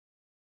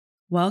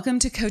Welcome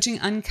to Coaching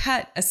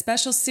Uncut, a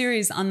special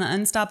series on the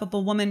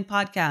Unstoppable Woman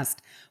podcast,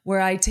 where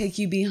I take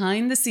you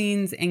behind the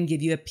scenes and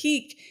give you a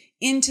peek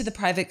into the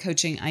private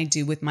coaching I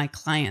do with my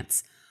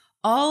clients.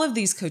 All of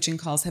these coaching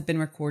calls have been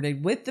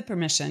recorded with the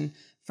permission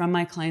from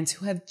my clients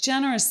who have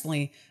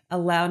generously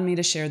allowed me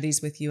to share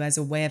these with you as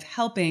a way of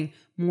helping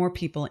more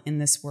people in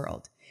this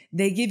world.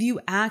 They give you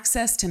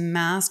access to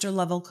master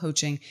level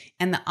coaching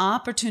and the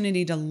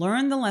opportunity to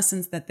learn the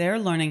lessons that they're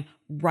learning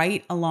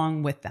right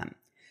along with them.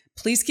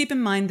 Please keep in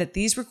mind that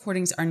these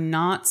recordings are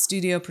not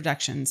studio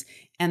productions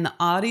and the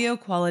audio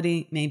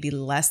quality may be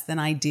less than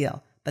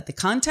ideal, but the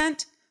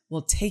content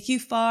will take you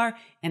far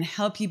and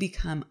help you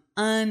become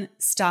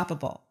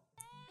unstoppable.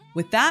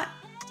 With that,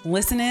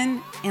 listen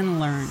in and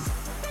learn.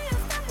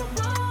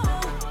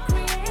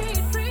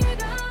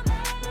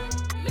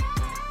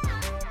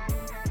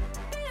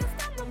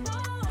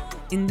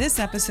 In this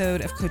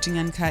episode of Coaching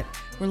Uncut,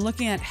 we're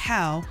looking at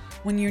how,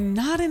 when you're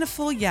not in a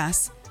full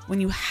yes, when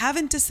you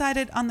haven't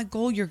decided on the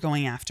goal you're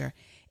going after,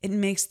 it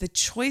makes the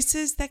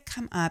choices that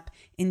come up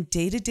in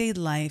day-to-day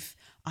life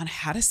on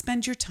how to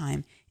spend your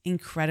time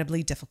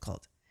incredibly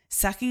difficult,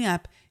 sucking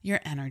up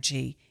your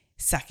energy,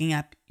 sucking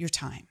up your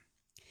time.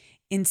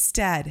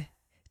 Instead,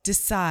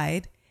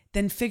 decide,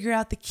 then figure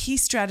out the key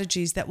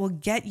strategies that will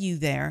get you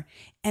there,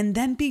 and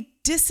then be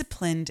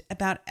disciplined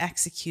about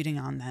executing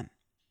on them.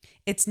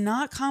 It's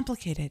not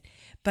complicated,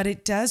 but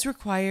it does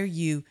require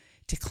you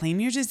to claim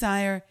your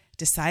desire,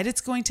 decide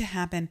it's going to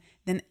happen,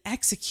 then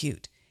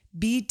execute.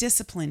 Be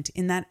disciplined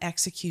in that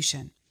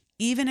execution,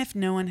 even if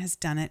no one has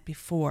done it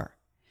before.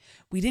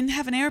 We didn't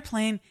have an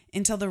airplane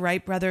until the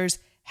Wright brothers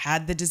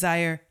had the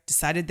desire,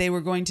 decided they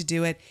were going to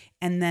do it,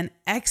 and then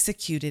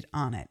executed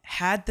on it,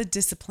 had the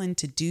discipline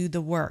to do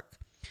the work.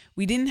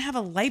 We didn't have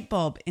a light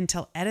bulb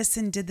until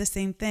Edison did the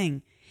same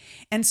thing.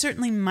 And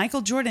certainly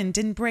Michael Jordan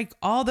didn't break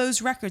all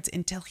those records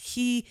until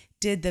he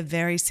did the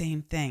very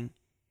same thing.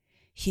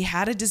 He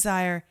had a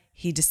desire,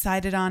 he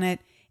decided on it,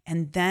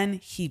 and then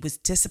he was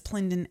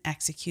disciplined in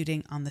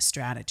executing on the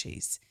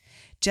strategies.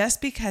 Just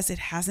because it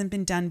hasn't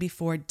been done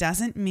before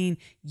doesn't mean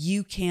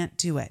you can't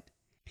do it.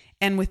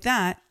 And with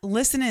that,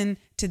 listen in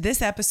to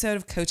this episode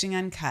of Coaching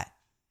Uncut.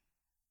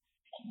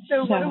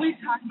 So what are we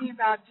talking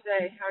about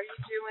today? How are you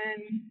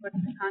doing? What's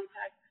the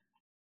context?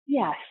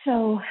 Yeah,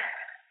 so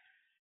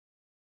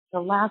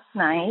last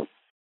night,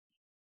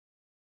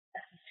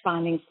 I was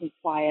finding some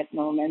quiet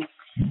moments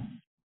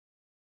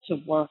to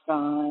work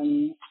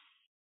on,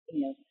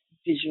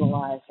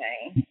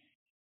 visualizing.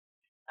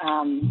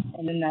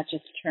 And then that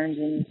just turned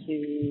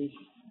into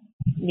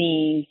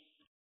me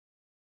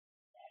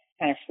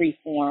kind of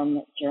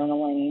free-form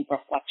journaling,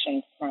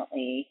 reflections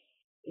currently,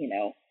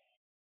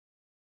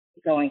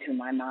 going through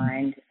my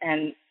mind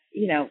and,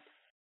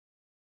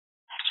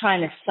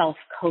 trying to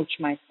self-coach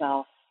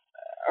myself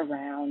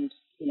around,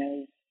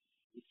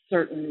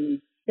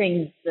 certain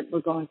things that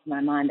were going through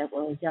my mind that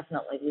were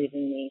definitely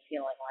leaving me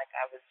feeling like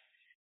I was,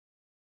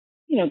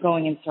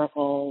 going in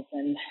circles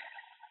and,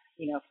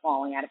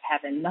 falling out of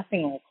heaven.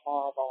 Nothing like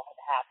horrible had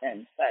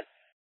happened, but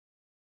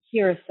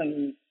here are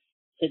some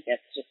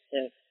tidbits just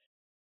to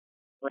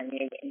bring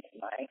you into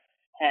my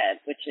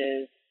head, which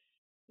is,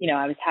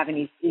 I was having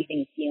these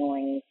fleeting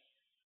feelings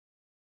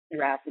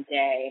throughout the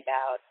day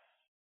about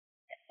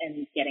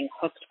and getting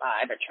hooked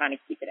by, but trying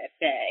to keep it at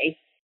bay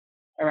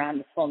around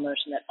the full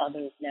notion that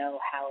others know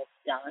how it's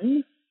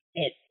done.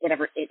 It's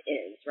whatever it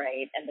is,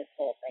 right? And this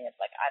whole thing is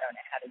like, I don't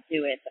know how to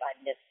do it, but I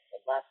missed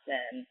the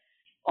lesson.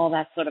 All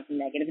that sort of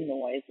negative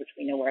noise, which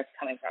we know where it's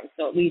coming from.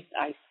 So at least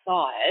I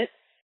saw it,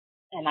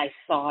 and I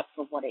saw it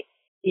for what it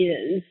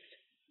is,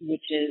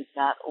 which is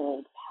that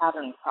old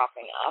pattern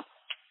cropping up.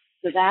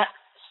 So that,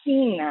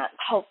 seeing that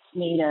helps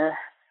me to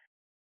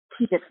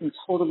keep it from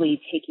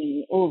totally taking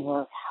me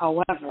over.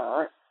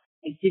 However,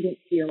 I didn't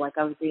feel like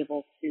I was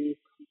able to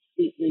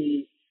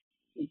completely,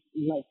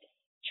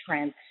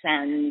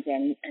 transcend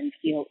and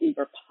feel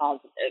uber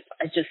positive.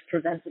 I just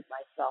prevented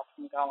myself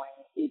from going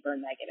uber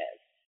negative.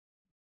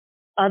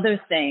 Other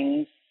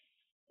things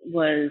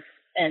was,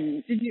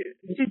 and did you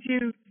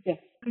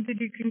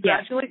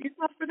congratulate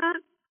yourself for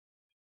that?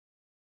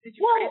 Did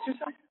you praise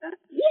yourself for that?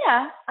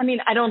 Yeah. I mean,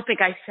 I don't think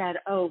I said,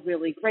 oh,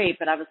 really great,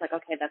 but I was like,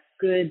 okay, that's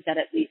good that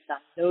at least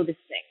I'm noticing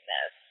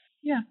this.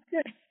 Yeah,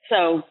 good.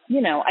 So,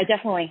 I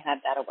definitely had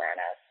that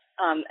awareness.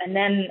 And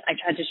then I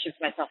tried to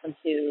shift myself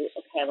into,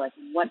 okay, like,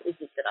 what is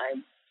it that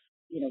I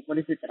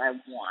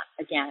want?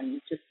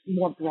 Again, just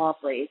more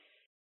broadly,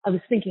 I was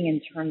thinking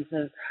in terms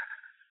of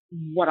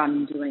what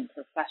I'm doing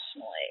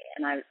professionally.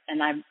 And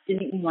I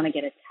didn't want to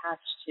get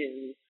attached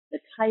to the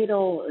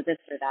title or this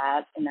or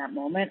that in that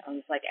moment. I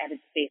was like, at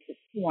its basic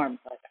forms,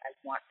 like, I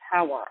want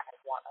power, I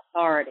want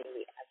authority,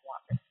 I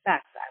want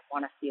respect, I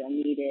want to feel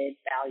needed,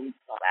 valued,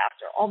 sought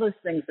after, all those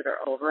things that are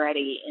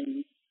already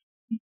in,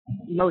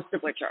 most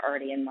of which are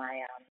already in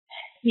my,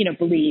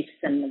 beliefs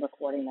and the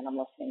recording that I'm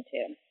listening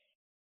to.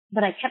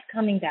 But I kept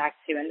coming back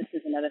to, and this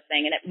is another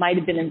thing, and it might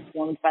have been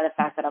informed by the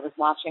fact that I was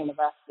watching the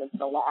rest of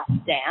The Last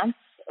Dance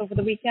over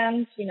the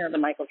weekend, the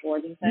Michael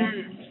Jordan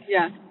thing.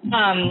 Yeah.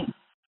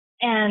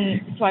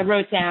 And so I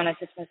wrote down, I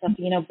said to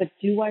myself, but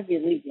do I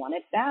really want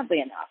it badly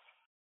enough?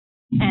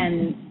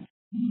 And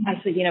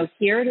I said,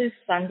 here it is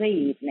Sunday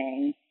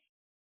evening.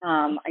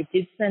 I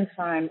did spend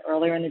time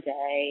earlier in the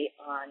day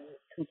on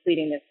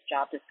completing this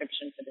job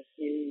description for this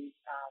new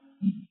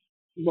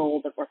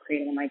role that we're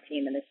creating on my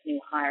team and this new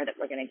hire that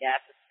we're going to get.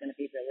 It's going to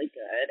be really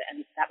good.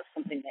 And that was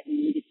something that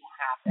needed to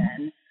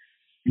happen.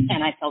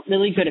 And I felt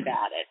really good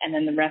about it. And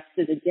then the rest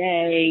of the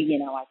day,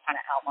 I kind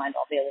of outlined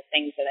all the other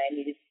things that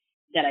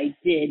I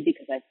did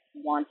because I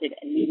wanted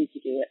and needed to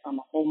do it on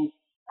the home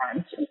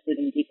front,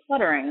 including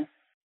decluttering.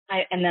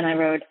 And then I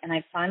wrote, and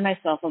I find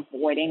myself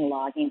avoiding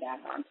logging back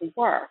onto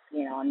work.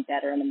 I'm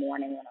better in the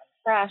morning when I'm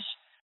fresh.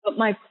 But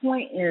my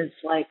point is,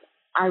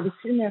 I was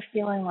sitting there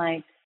feeling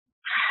like,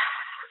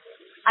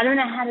 I don't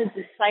know how to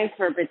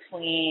decipher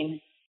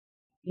between,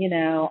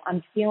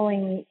 I'm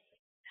feeling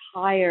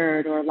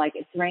tired or like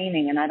it's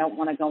raining and I don't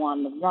want to go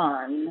on the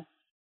run,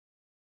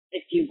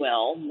 if you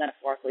will,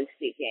 metaphorically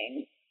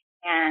speaking.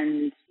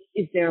 And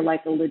is there a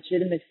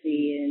legitimacy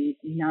in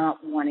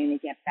not wanting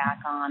to get back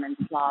on and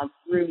slog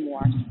through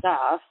more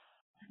stuff?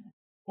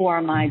 Or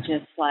am I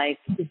just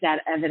is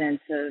that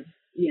evidence of,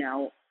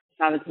 if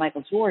I was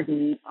Michael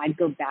Jordan, I'd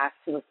go back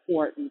to the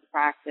court and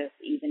practice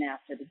even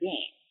after the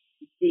game.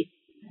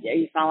 Are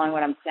you following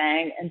what I'm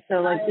saying? And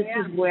so this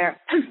is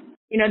where,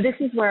 this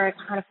is where it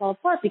kind of fell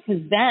apart, because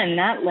then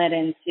that led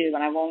into,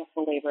 and I won't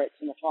belabor it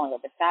too much longer,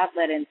 but that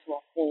led into a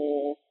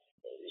whole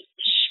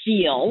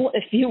spiel,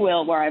 if you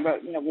will, where I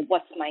wrote,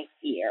 what's my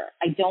fear?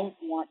 I don't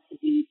want to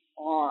be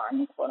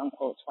on, quote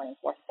unquote,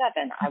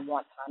 24/7. I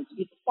want time to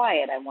be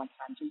quiet. I want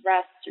time to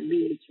rest, to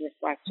read, to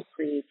reflect, to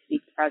create, to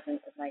be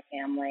present with my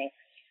family.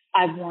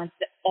 I want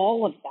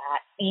all of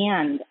that,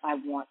 and I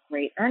want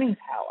great earning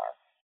power.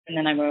 And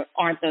then I wrote,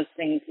 aren't those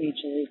things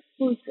mutually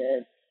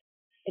exclusive?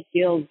 It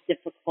feels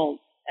difficult.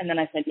 And then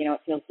I said, it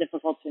feels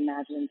difficult to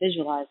imagine and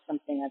visualize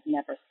something I've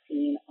never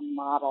seen a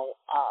model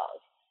of.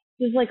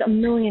 There's a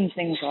million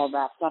things all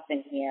wrapped up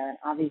in here. And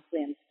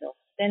obviously I'm still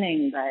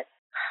spinning, but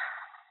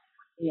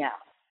yeah.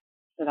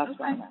 So that's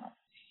where I'm at.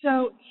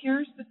 So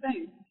here's the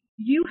thing.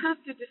 You have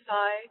to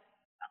decide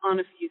on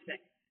a few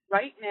things.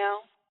 Right now,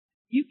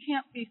 you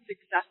can't be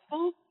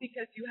successful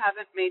because you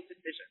haven't made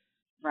decisions.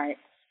 Right.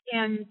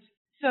 And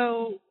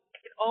so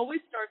it always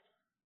starts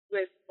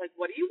with,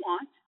 what do you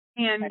want?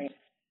 And right.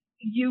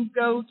 You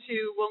go to,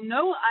 well,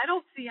 no, I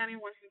don't see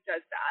anyone who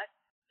does that,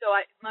 so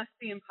it must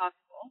be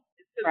impossible.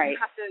 So right.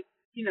 You have to,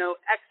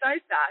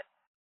 excise that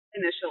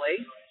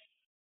initially.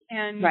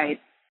 And, right.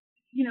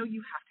 You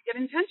have to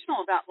get intentional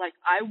about,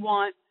 I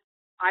want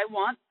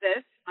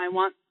this, and I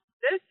want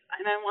this,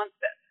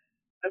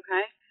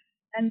 okay?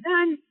 And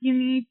then you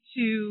need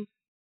to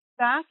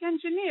back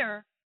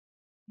engineer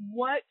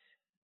what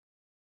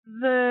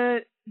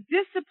the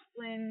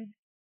disciplined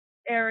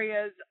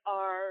areas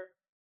are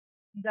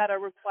that are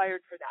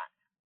required for that.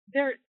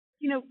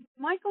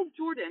 Michael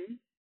Jordan,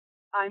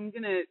 I'm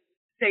going to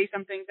say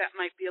something that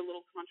might be a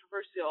little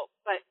controversial,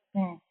 but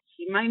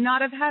he might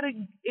not have had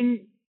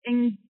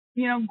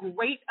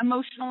great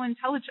emotional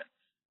intelligence.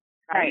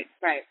 Right.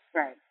 I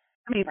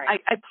mean,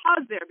 I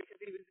paused there because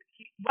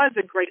he was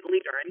a great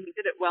leader and he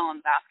did it well on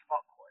the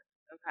basketball court.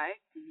 Okay.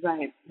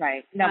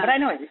 Right. No, but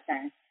I know what you're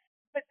saying.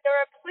 But there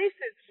are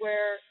places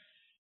where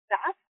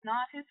that's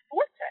not his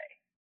forte.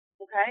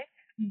 Okay.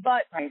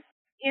 But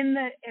in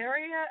the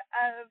area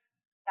of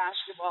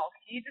basketball,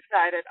 he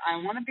decided, I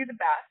want to be the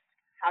best.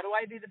 How do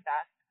I be the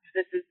best?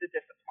 This is the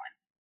discipline.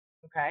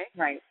 Okay?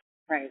 Right.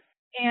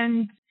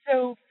 And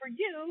so for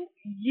you,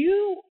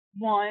 you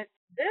want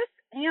this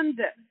and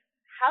this.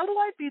 How do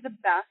I be the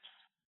best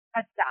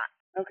at that?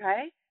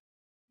 Okay?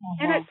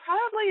 And it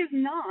probably is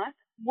not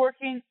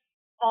working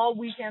all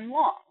weekend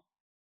long.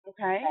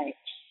 Okay?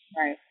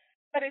 Right.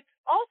 But it's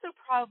also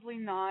probably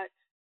not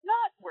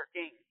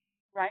working,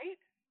 right?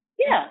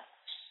 Yeah.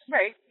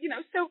 Right.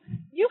 So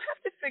you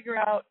have to figure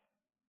out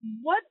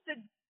what the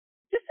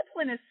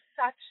discipline is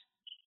such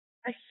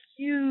a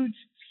huge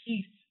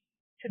piece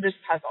to this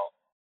puzzle.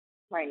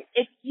 Right.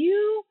 If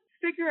you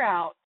figure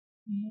out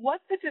what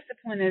the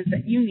discipline is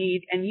that you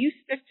need and you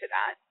stick to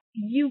that,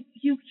 you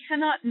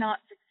cannot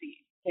not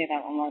succeed. Say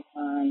that one more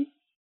time.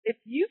 If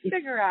you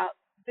figure out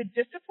the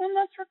discipline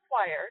that's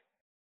required,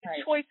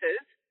 the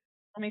choices,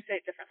 let me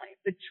say it differently,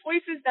 the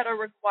choices that are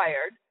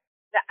required,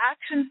 the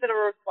actions that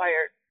are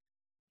required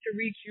to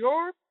reach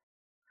your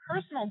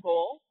personal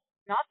goals,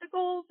 not the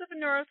goals of a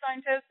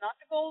neuroscientist, not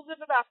the goals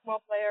of a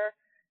basketball player,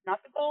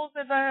 not the goals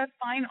of a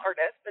fine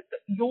artist, but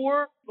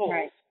your goals.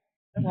 Right.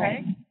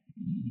 Okay?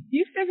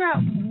 You figure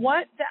out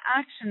what the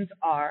actions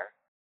are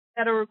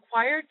that are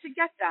required to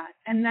get that,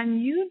 and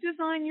then you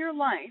design your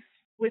life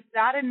with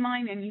that in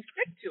mind and you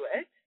stick to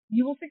it,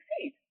 you will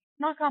succeed. It's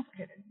not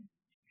complicated.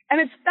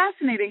 And it's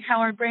fascinating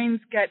how our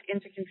brains get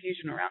into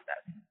confusion around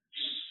that.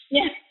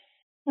 Yeah.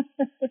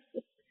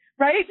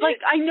 Right?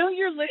 I know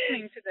you're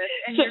listening to this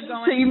and you're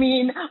going. So you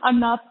mean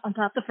I'm not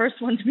the first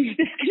one to be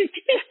discontinued?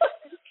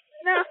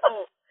 No.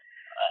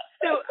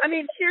 So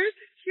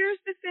here's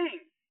the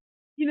thing.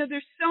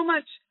 There's so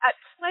much at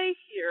play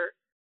here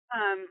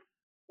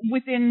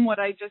within what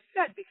I just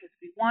said, because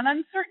we want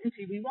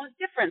uncertainty, we want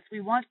difference, we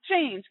want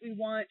change, we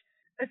want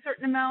a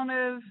certain amount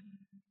of,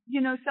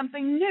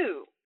 something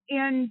new.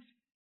 And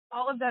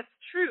all of that's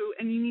true,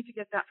 and you need to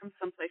get that from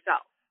someplace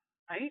else,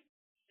 right?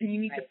 And you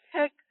need to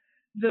pick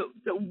the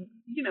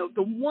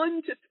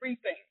 1 to 3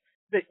 things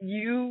that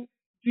you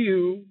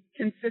do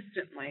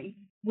consistently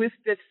with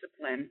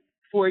discipline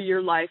for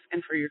your life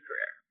and for your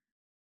career.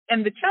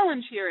 And the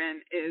challenge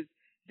herein is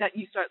that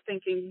you start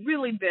thinking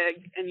really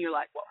big, and you're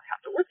like, well, I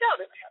have to work out,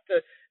 and I have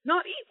to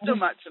not eat so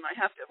much, and I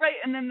have to, right?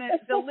 And then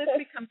the list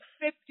becomes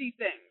 50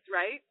 things,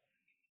 right?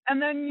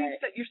 And then you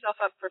set yourself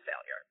up for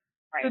failure.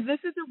 Right. So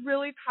this is a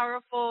really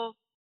powerful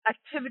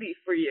activity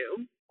for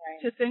you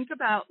to think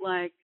about,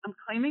 like, I'm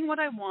claiming what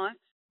I want.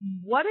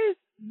 What are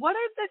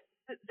the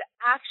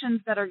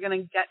actions that are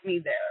going to get me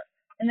there?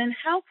 And then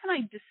how can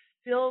I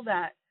distill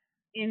that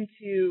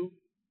into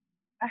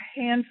a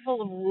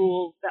handful of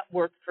rules that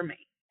work for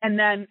me? And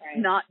then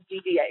not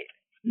deviate,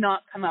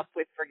 not come up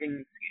with frigging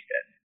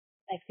excuses.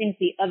 I think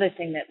the other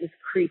thing that was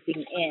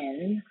creeping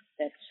in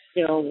that's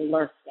still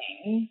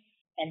lurking,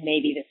 and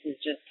maybe this is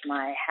just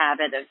my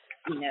habit of,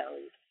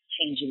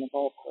 changing the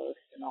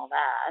goalpost and all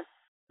that,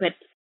 but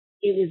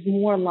it was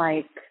more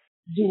like,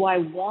 do I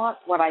want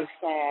what I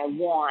say I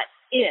want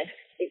if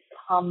it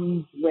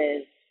comes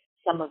with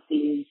some of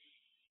these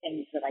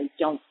things that I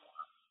don't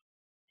want?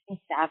 I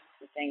think that's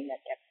the thing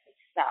that gets me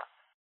stuck.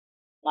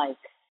 Like,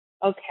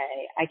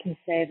 okay, I can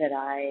say that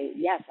I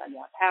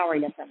want power,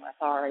 yes, I want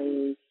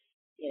authority,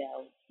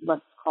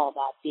 let's call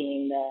that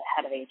being the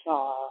head of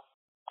HR.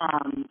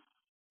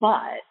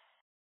 But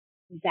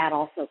that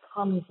also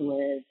comes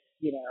with,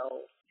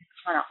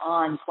 kind of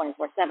on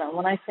 24/7.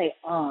 When I say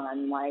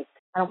on, like,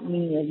 I don't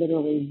mean you're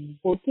literally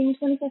working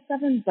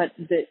 24/7, but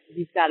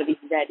you've got to be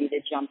ready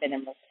to jump in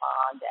and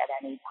respond at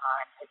any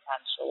time,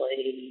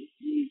 potentially.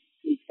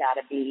 You've got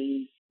to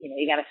be,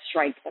 you got to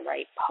strike the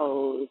right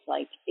pose.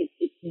 Like,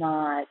 it's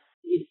not,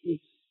 you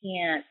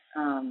can't,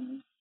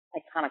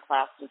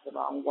 iconoclast is the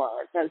wrong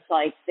word. So it's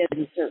like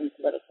there's a certain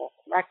political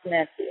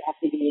correctness that you have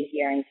to be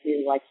adhering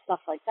to, like stuff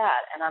like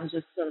that. And I'm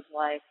just sort of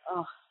like,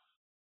 oh,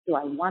 do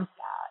I want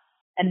that?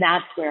 And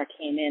that's where it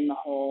came in, the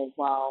whole,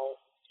 well,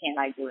 can't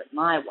I do it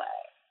my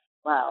way?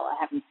 Well, I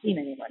haven't seen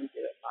anyone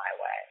do it my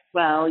way.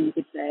 Well, you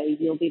could say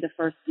you'll be the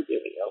first to do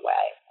it your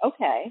way.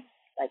 Okay,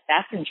 like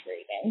that's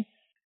intriguing.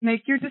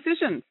 Make your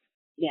decisions.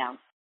 Yeah.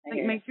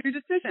 Make your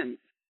decisions.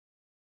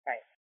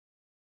 Right.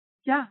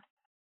 Yeah.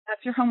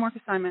 That's your homework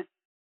assignment.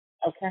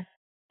 Okay.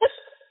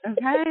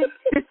 Okay. Bye.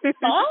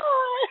 Bye.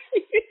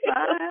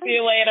 See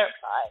you later.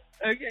 Bye.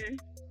 Okay.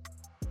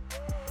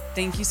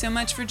 Thank you so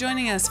much for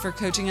joining us for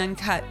Coaching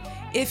Uncut.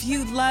 If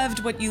you loved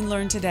what you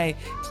learned today,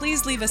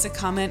 please leave us a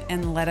comment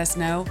and let us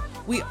know.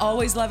 We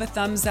always love a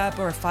thumbs up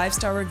or a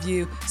 5-star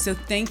review, so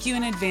thank you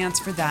in advance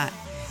for that.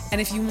 And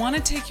if you want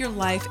to take your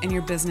life and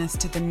your business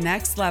to the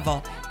next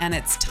level and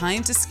it's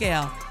time to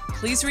scale,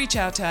 please reach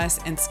out to us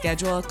and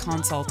schedule a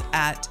consult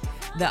at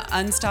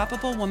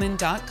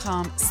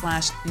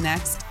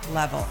theunstoppablewoman.com/next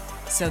level.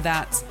 So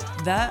that's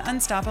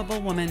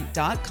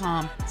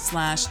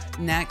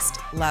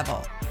theunstoppablewoman.com/next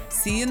level.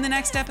 See you in the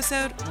next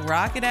episode.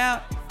 Rock it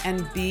out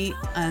and be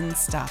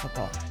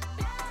unstoppable.